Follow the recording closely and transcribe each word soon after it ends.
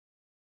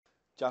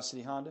Johnson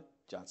City Honda,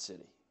 Johnson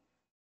City.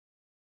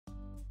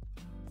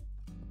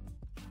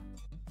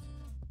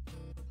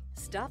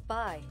 Stop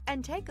by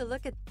and take a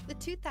look at the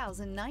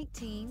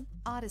 2019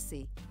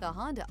 Odyssey. The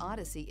Honda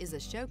Odyssey is a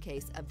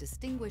showcase of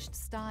distinguished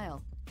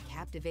style,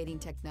 captivating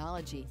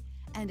technology,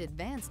 and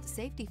advanced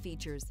safety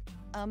features,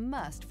 a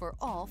must for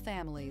all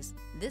families.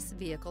 This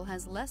vehicle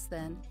has less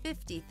than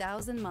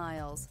 50,000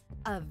 miles.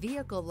 A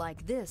vehicle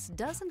like this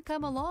doesn't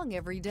come along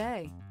every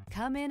day.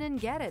 Come in and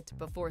get it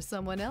before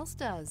someone else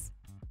does.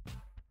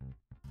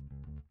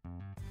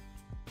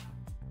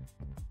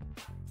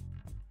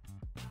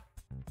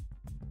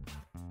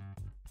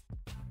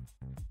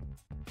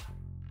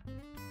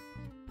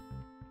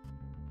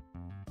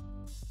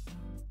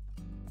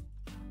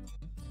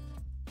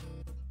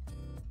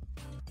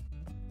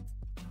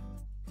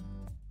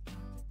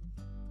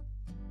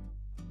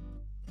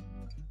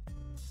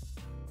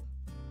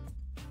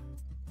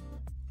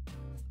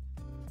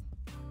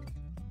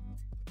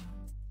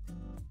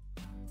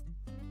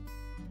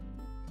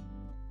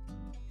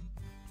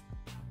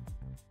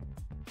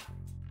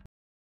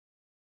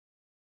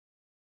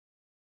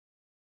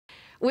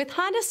 With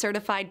Honda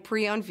certified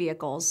pre-owned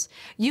vehicles,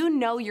 you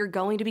know you're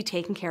going to be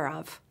taken care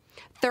of.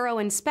 Thorough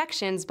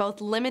inspections,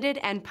 both limited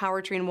and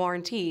powertrain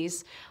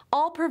warranties,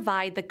 all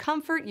provide the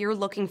comfort you're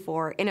looking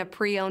for in a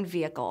pre-owned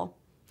vehicle.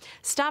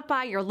 Stop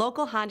by your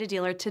local Honda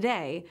dealer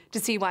today to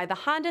see why the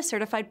Honda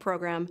certified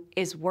program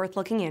is worth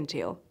looking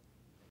into.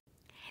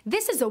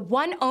 This is a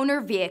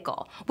one-owner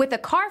vehicle with a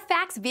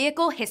Carfax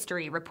Vehicle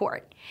History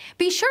Report.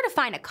 Be sure to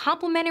find a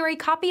complimentary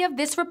copy of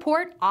this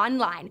report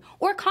online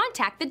or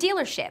contact the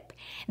dealership.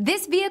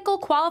 This vehicle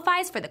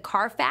qualifies for the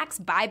Carfax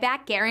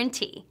Buyback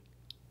Guarantee.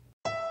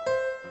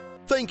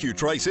 Thank you,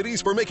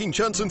 Tri-Cities, for making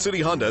Johnson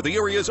City Honda the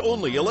area's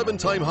only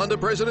 11-time Honda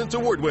President's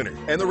Award winner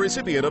and the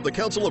recipient of the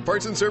Council of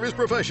Parts and Service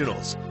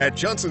Professionals. At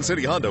Johnson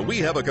City Honda, we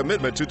have a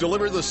commitment to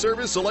deliver the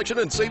service, selection,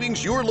 and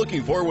savings you're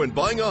looking for when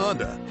buying a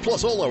Honda.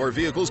 Plus, all our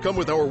vehicles come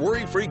with our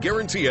worry-free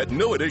guarantee at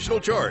no additional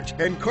charge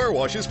and car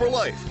washes for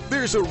life.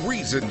 There's a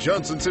reason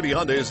Johnson City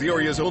Honda is the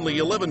area's only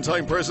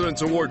 11-time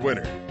President's Award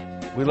winner.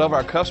 We love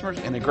our customers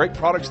and the great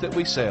products that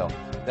we sell.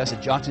 That's the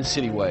Johnson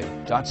City way.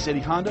 Johnson City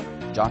Honda,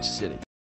 Johnson City.